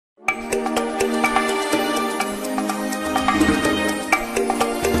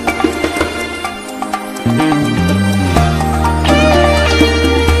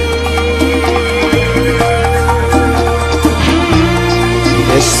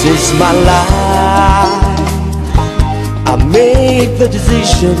This is my life. I made the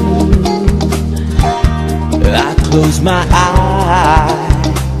decision. I close my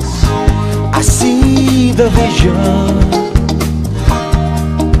eyes, I see the vision.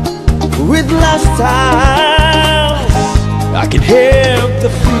 With lifestyles, I can help the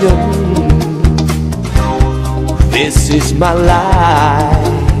freedom. This is my life.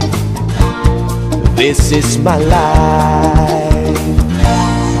 This is my life.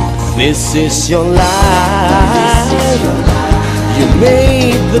 This is your life. You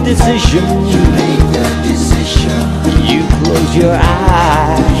made the decision. You close your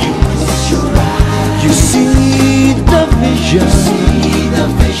eyes. You see the vision.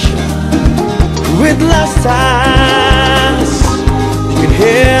 With lifestyles, you can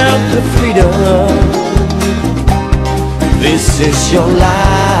help the freedom. This is your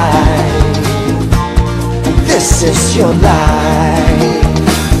life. This is your life.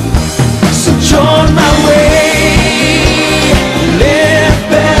 So join my way, live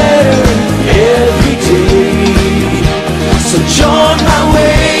better every day. So join my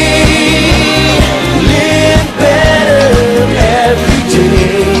way, live better every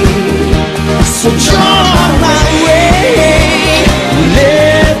day. So join my way,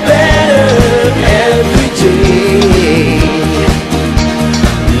 live better every day.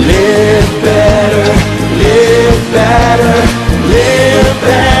 Live better, live better, live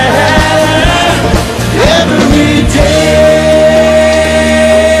better every day.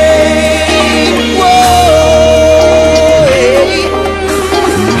 Whoa.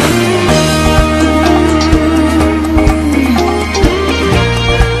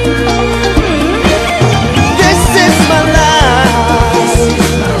 This is my life.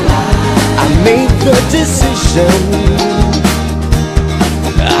 I made the decision.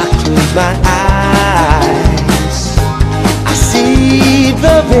 I close my eyes, I see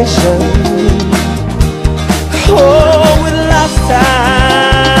the vision. Oh, with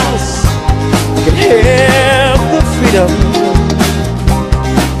lifestyles, can help the freedom.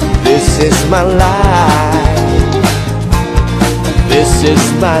 This is my life. This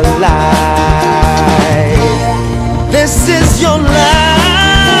is my life. This is your life.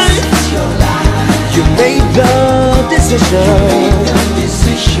 You made the decision.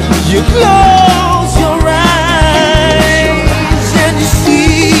 You close your eyes and you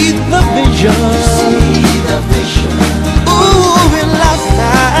see the vision. Ooh, in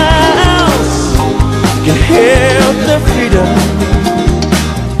lifestyles can help the freedom.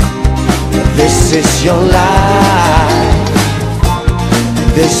 This is your life.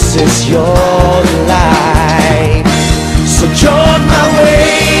 This is your life. So join my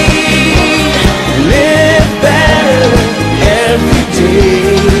way, live better every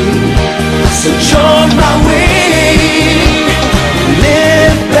day. So join my way,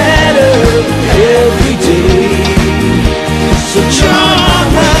 live better every day. So join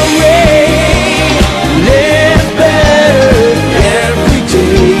my way, live better every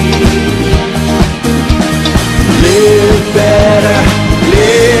day. Live better,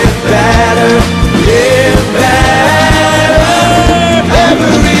 live better, live better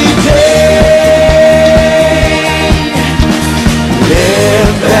every day.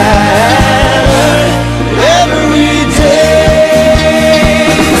 Live better every day.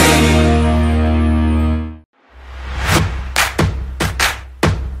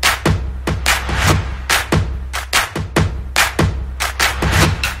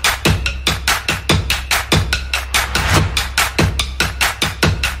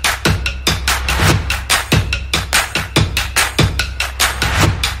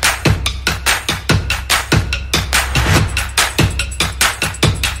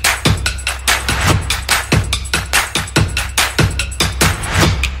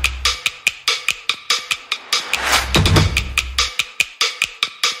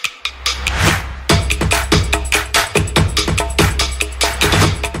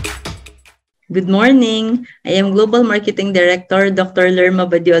 Good morning. I am Global Marketing Director, Dr. Lerma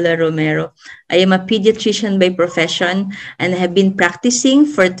Badiola Romero. I am a pediatrician by profession and have been practicing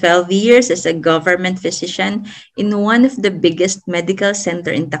for 12 years as a government physician in one of the biggest medical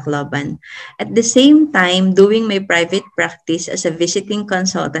center in Tacloban. At the same time, doing my private practice as a visiting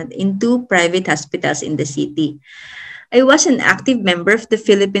consultant in 2 private hospitals in the city. I was an active member of the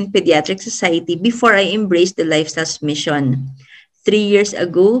Philippine Pediatric Society before I embraced the Lifestyles mission. 3 years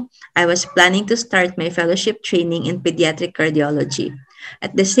ago, I was planning to start my fellowship training in pediatric cardiology.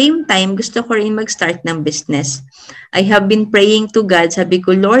 At the same time, gusto ko rin mag-start ng business. I have been praying to God. Sabi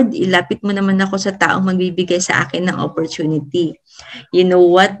ko, Lord, ilapit mo naman ako sa taong magbibigay sa akin ng opportunity. You know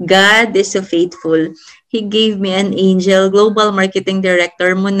what? God is so faithful. He gave me an angel, Global Marketing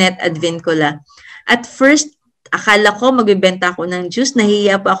Director, Monet Advincula. At first, akala ko magbibenta ako ng juice.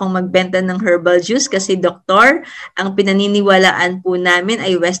 Nahihiya pa akong magbenta ng herbal juice kasi doktor, ang pinaniniwalaan po namin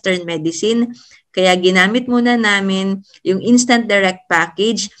ay Western medicine. Kaya ginamit muna namin yung Instant Direct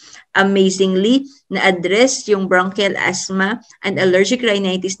package. Amazingly, na-address yung bronchial asthma and allergic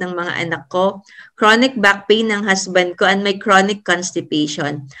rhinitis ng mga anak ko, chronic back pain ng husband ko, and my chronic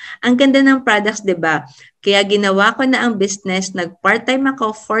constipation. Ang ganda ng products, di ba? Kaya ginawa ko na ang business, nag-part-time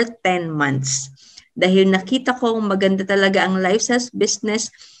ako for 10 months. Dahil nakita ko maganda talaga ang lifestyle business,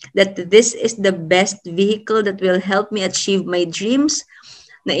 that this is the best vehicle that will help me achieve my dreams.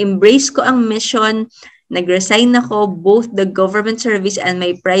 Na-embrace ko ang mission, nag-resign ako both the government service and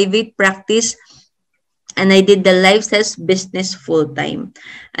my private practice, and I did the lifestyle business full-time.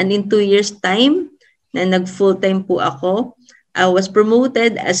 And in 2 years' time, na nag-full-time po ako, I was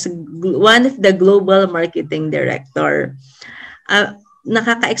promoted as one of the global marketing director.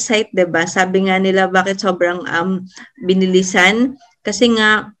 Nakaka-excite, diba? Sabi nga nila, bakit sobrang binilisan? Kasi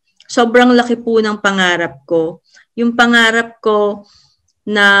nga, sobrang laki po ng pangarap ko. Yung pangarap ko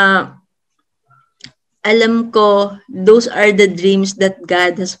na alam ko, those are the dreams that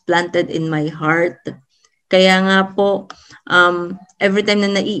God has planted in my heart. Kaya nga po, every time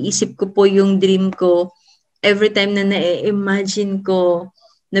na naiisip ko po yung dream ko, every time na na-imagine ko,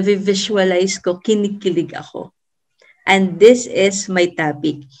 na-visualize ko, kinikilig ako. And this is my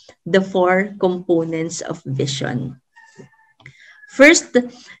topic, the 4 components of vision. First,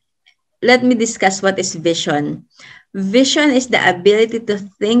 let me discuss what is vision. Vision is the ability to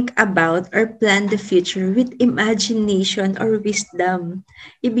think about or plan the future with imagination or wisdom.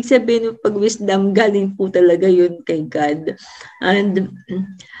 Ibig sabihin, pag wisdom, galing po talaga yun kay God. And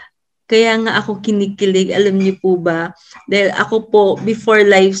kaya nga ako kinikilig, alam niyo po ba? Dahil ako po, before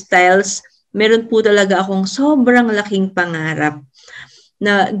lifestyles, meron po talaga akong sobrang laking pangarap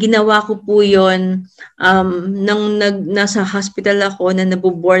na ginawa ko po yun nang nasa hospital ako, na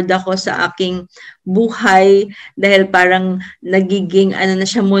naboboard ako sa aking buhay dahil parang nagiging na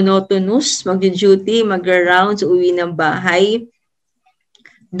siya monotonous, mag-duty, mag-rounds, uwi ng bahay.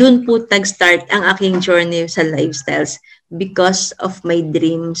 Doon po nag-start ang aking journey sa lifestyles because of my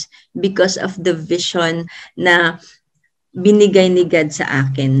dreams, because of the vision na binigay ni God sa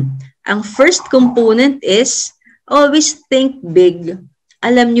akin. Ang first component is always think big.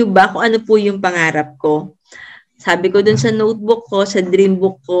 Alam nyo ba kung ano po yung pangarap ko? Sabi ko dun sa notebook ko, sa dream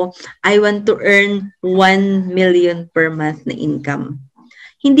book ko, I want to earn 1 million per month na income.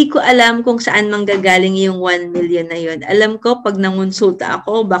 Hindi ko alam kung saan manggagaling yung 1 million na yun. Alam ko, pag nangonsulta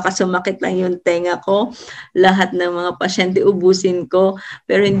ako, baka sumakit lang yung tenga ko, lahat ng mga pasyente ubusin ko,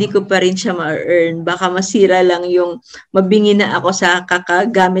 pero hindi ko pa rin siya ma-earn. Baka masira lang yung mabingi na ako sa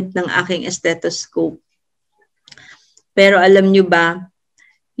kakagamit ng aking stethoscope. Pero alam nyo ba,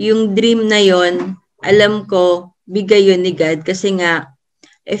 yung dream na yon, alam ko, bigay yun ni God. Kasi nga,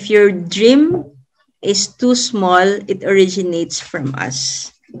 if your dream is too small, it originates from us.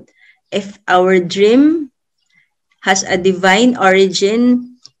 If our dream has a divine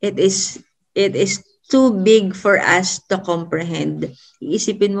origin, it is too big for us to comprehend.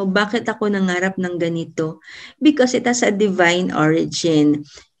 Iisipin mo, bakit ako nangarap ng ganito? Because it has a divine origin.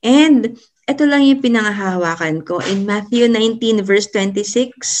 And ito lang yung pinangahawakan ko in Matthew 19 verse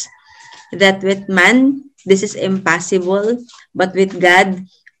 26, that with man, this is impossible, but with God,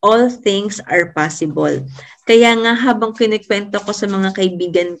 all things are possible. Kaya nga habang kinikwento ko sa mga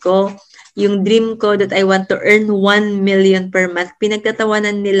kaibigan ko, yung dream ko that I want to earn 1 million per month,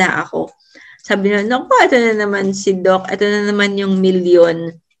 pinagtatawanan nila ako. Sabi nila, naku, ito na naman si Doc, ito na naman yung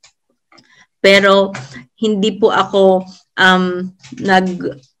million. Pero hindi po ako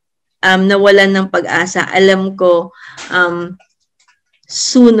nawalan ng pag-asa. Alam ko,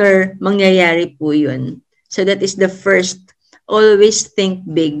 sooner mangyayari po yun. So that is the first. Always think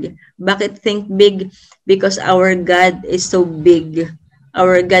big. Bakit think big? Because our God is so big.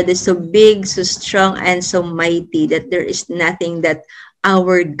 Our God is so big, so strong, and so mighty that there is nothing that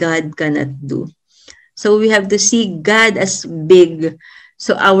our God cannot do. So we have to see God as big.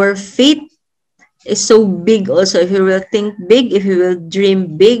 So our faith is so big also. If you will think big, if you will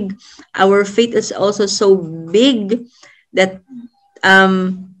dream big, our faith is also so big that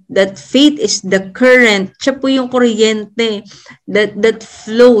that faith is the current. Siya po yung kuryente that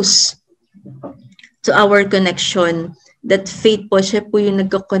flows to our connection. That faith po, siya po yung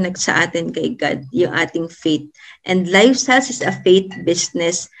nagko-connect sa atin kay God, yung ating faith. And lifestyles is a faith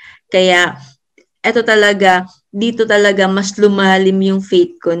business. Kaya eto talaga, dito talaga mas lumalim yung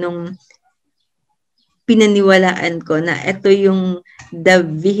faith ko nung pinaniwalaan ko na ito yung the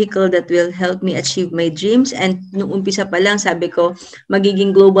vehicle that will help me achieve my dreams. And nung umpisa pa lang, sabi ko,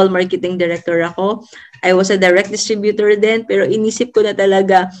 magiging global marketing director ako. I was a direct distributor then, pero inisip ko na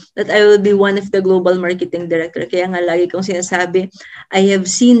talaga that I will be one of the global marketing director. Kaya nga lagi kong sinasabi, I have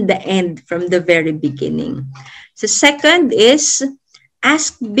seen the end from the very beginning. So second is,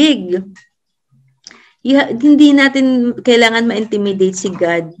 ask big. Hindi natin kailangan ma-intimidate si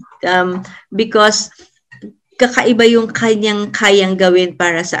God because kakaiba yung kayang gawin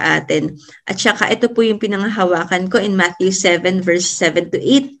para sa atin. At saka ito po yung pinanghahawakan ko in Matthew 7 verse 7 to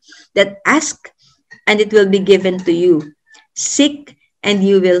 8, that ask and it will be given to you. Seek and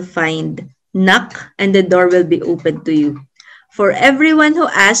you will find. Knock and the door will be opened to you. For everyone who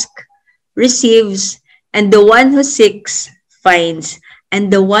asks receives, and the one who seeks finds,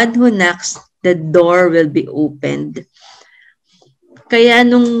 and the one who knocks, the door will be opened. Kaya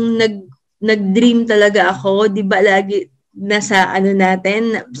nung nag-dream talaga ako, di ba lagi nasa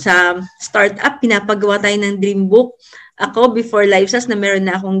natin, sa startup, pinapagawa tayo ng dream book. Ako, before LifeSas, na meron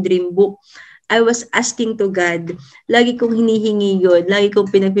na akong dream book, I was asking to God, lagi kong hinihingi yun, lagi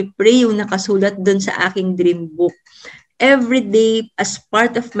kong pinagpipray yung nakasulat doon sa aking dream book. Every day, as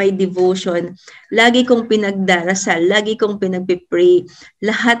part of my devotion, lagi kong pinagdarasal, lagi kong pinagpipray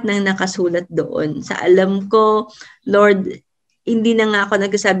lahat ng nakasulat doon. Sa alam ko, Lord, hindi na nga ako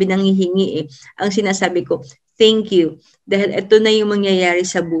nagsasabi ng hihingi eh. Ang sinasabi ko, thank you. Dahil ito na yung mangyayari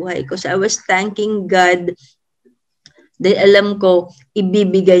sa buhay ko. So I was thanking God dahil alam ko,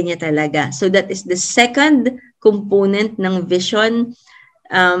 ibibigay niya talaga. So that is the second component ng vision.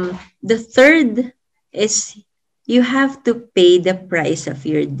 The third is you have to pay the price of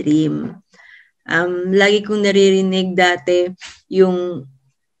your dream. Lagi kong naririnig dati yung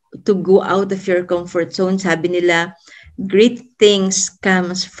to go out of your comfort zone. Sabi nila, great things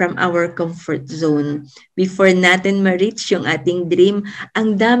comes from our comfort zone. Before natin ma-reach yung ating dream,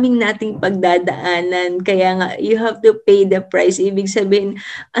 ang daming nating pagdadaanan. Kaya nga, you have to pay the price. Ibig sabihin,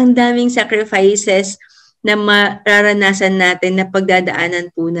 ang daming sacrifices na mararanasan natin, na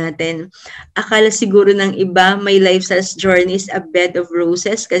pagdadaanan po natin. Akala siguro ng iba, my lifestyle's journey is a bed of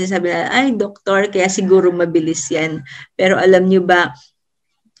roses. Kasi sabi nila, ay, doktor, kaya siguro mabilis yan. Pero alam nyo ba,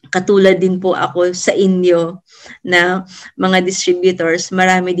 katulad din po ako sa inyo na mga distributors,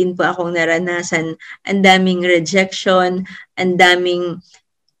 marami din po akong naranasan. Ang daming rejection, ang daming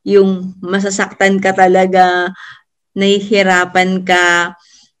yung masasaktan ka talaga, nahihirapan ka,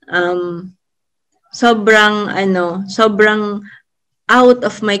 sobrang out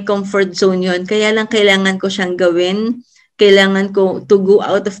of my comfort zone yun. Kaya lang kailangan ko siyang gawin. Kailangan ko to go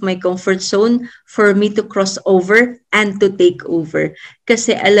out of my comfort zone for me to cross over and to take over.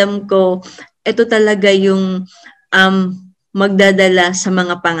 Kasi alam ko, ito talaga yung magdadala sa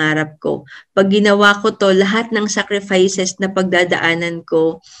mga pangarap ko. Pag ginawa ko to, lahat ng sacrifices na pagdadaanan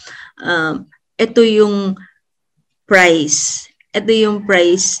ko, ito yung price. Ito yung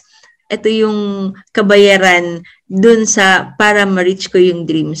price. Ito yung kabayaran dun sa para ma-reach ko yung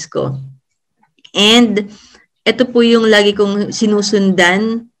dreams ko. And ito po yung lagi kong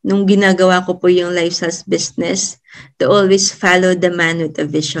sinusundan nung ginagawa ko po yung lifestyles business, to always follow the man with a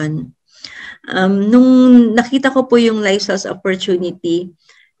vision. Nung nakita ko po yung lifestyles opportunity,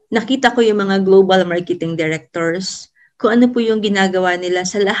 nakita ko yung mga global marketing directors, kung ano po yung ginagawa nila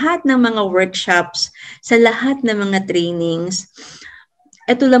sa lahat ng mga workshops, sa lahat ng mga trainings.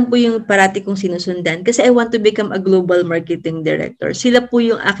 Ito lang po yung parati kong sinusundan kasi I want to become a global marketing director. Sila po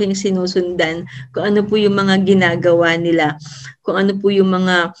yung aking sinusundan kung ano po yung mga ginagawa nila, kung ano po yung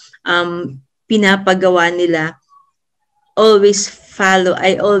mga pinapagawa nila.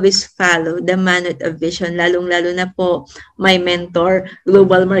 I always follow the man with a vision, lalong-lalo na po my mentor,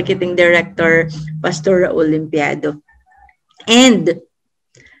 Global Marketing Director, Pastor Raul Limpiado. And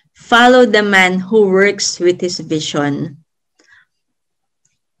follow the man who works with his vision.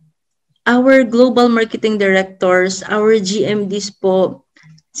 Our global marketing directors, our GMDs po,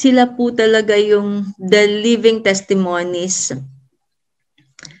 sila po talaga yung the living testimonies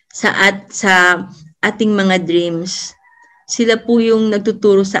sa ating mga dreams. Sila po yung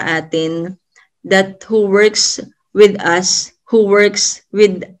nagtuturo sa atin that who works with us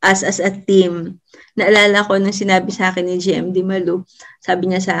as a team. Naalala ko nung sinabi sa akin ni GMD Malu, sabi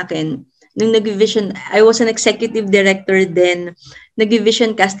niya sa akin, nung nag-vision, I was an executive director then,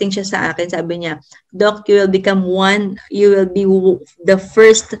 nag-vision casting siya sa akin, sabi niya, Doc, you will be the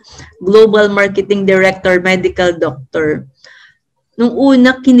first global marketing director, medical doctor. Nung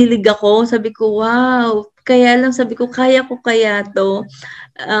una, kinilig ako, sabi ko, wow, kaya lang sabi ko, kaya ko kaya to.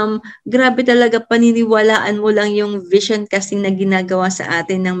 Grabe talaga, paniniwalaan mo lang yung vision casting na ginagawa sa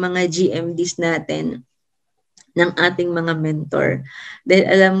atin ng mga GMDs natin. ng ating mga mentor. Dahil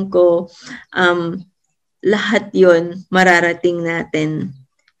alam ko, lahat yon mararating natin.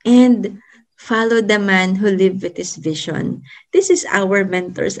 And follow the man who lived with his vision. This is our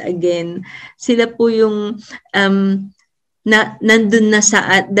mentors again. Sila po yung nandun na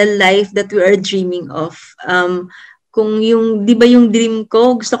sa the life that we are dreaming of. Kung yung, di ba yung dream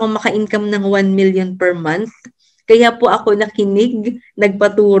ko, gusto kong maka-income ng 1 million per month. Kaya po ako nakinig,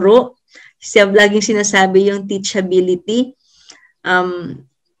 nagpaturo. Siya laging sinasabi yung teachability.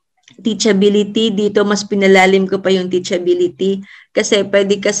 Teachability, dito mas pinalalim ko pa yung teachability. Kasi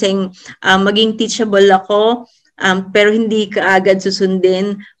pwede kasing maging teachable ako, pero hindi kaagad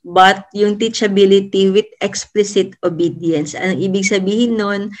susundin, but yung teachability with explicit obedience. Ang ibig sabihin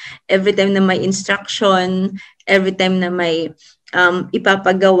nun, every time na may instruction, every time na may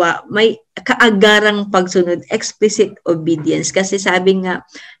ipapagawa, may kaagarang pagsunod, explicit obedience. Kasi sabi nga,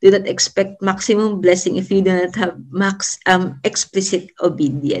 do not expect maximum blessing if you do not have explicit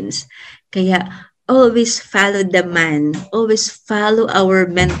obedience. Kaya, always follow the man, always follow our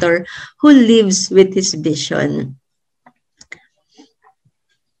mentor who lives with his vision.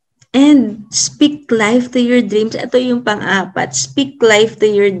 And speak life to your dreams. Ito yung pang-apat. Speak life to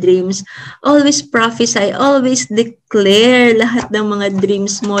your dreams. Always prophesy. Always declare lahat ng mga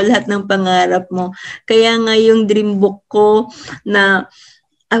dreams mo, lahat ng pangarap mo. Kaya nga yung dream book ko na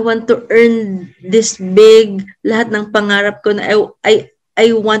I want to earn this big, lahat ng pangarap ko na I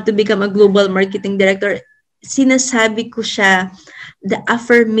want to become a global marketing director. Sinasabi ko siya, the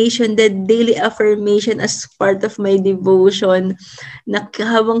affirmation, the daily affirmation as part of my devotion, na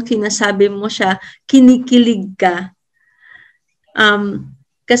habang sinasabi mo siya, kinikilig ka.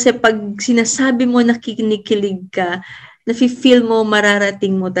 Kasi pag sinasabi mo na kinikilig ka, nafe-feel mo,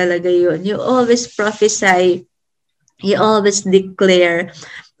 mararating mo talaga yun. You always prophesy, you always declare.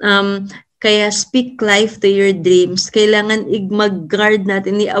 Kaya speak life to your dreams. Kailangan mag-guard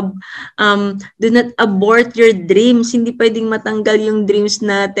natin. Do not abort your dreams. Hindi pwedeng matanggal yung dreams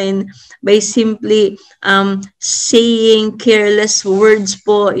natin by simply saying careless words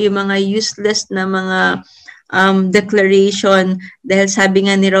po, yung mga useless na mga declaration. Dahil sabi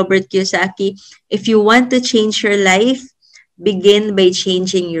nga ni Robert Kiyosaki, if you want to change your life, begin by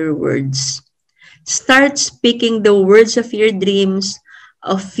changing your words. Start speaking the words of your dreams,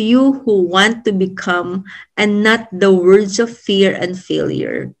 of you who want to become, and not the words of fear and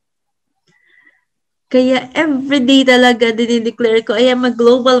failure. Kaya everyday talaga dinideclare ko, I am a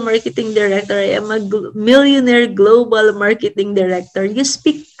global marketing director, I am a millionaire global marketing director. You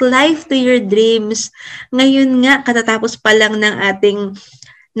speak life to your dreams. Ngayon nga, katatapos pa lang ng ating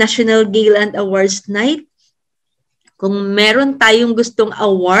National Gala and Awards Night. Kung meron tayong gustong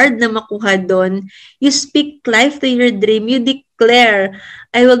award na makuha doon, you speak life to your dream. You declare,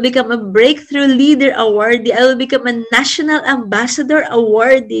 I will become a Breakthrough Leader Awardee. I will become a National Ambassador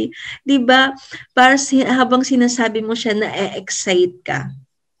Awardee. Diba? Para habang sinasabi mo siya, na-excite ka.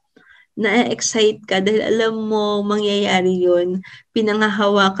 Na-excite ka dahil alam mo, mangyayari yun.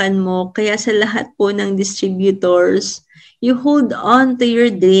 Pinangahawakan mo. Kaya sa lahat po ng distributors, you hold on to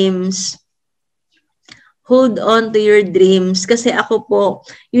your dreams. Hold on to your dreams. Kasi ako po,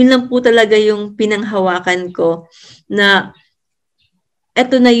 yun lang po talaga yung pinanghawakan ko na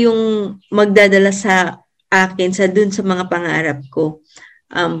eto na yung magdadala sa akin dun sa mga pangarap ko.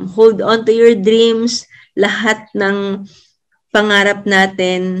 Hold on to your dreams. Lahat ng pangarap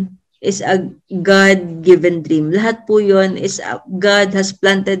natin is a God-given dream. Lahat po yun is God has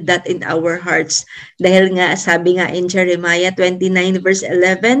planted that in our hearts. Dahil nga, sabi nga in Jeremiah 29 verse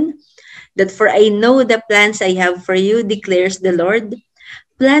 11, that for I know the plans I have for you, declares the Lord,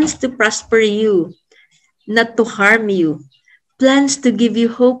 plans to prosper you, not to harm you, plans to give you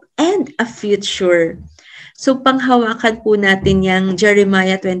hope and a future. So panghawakan po natin yung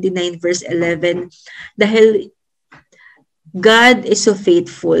Jeremiah 29 verse 11 dahil God is so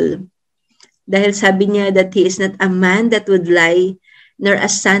faithful. Dahil sabi niya that He is not a man that would lie, nor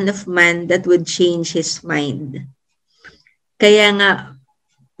a son of man that would change his mind. Kaya nga,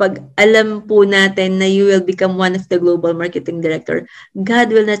 pag alam po natin na you will become one of the global marketing director,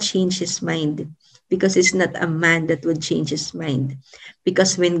 God will not change His mind because He's not a man that would change His mind.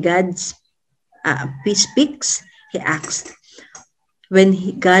 Because when God speaks, He acts. When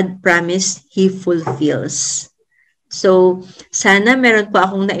God promised, He fulfills. So, sana meron po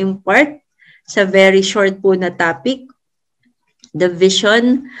akong na-impart sa very short po na topic, the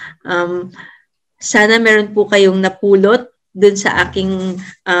vision. Sana meron po kayong napulot dun sa aking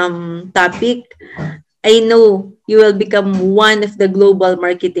topic. I know you will become one of the global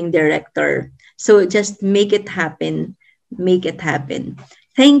marketing director. So just make it happen. Make it happen.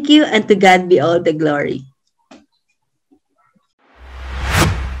 Thank you, and to God be all the glory.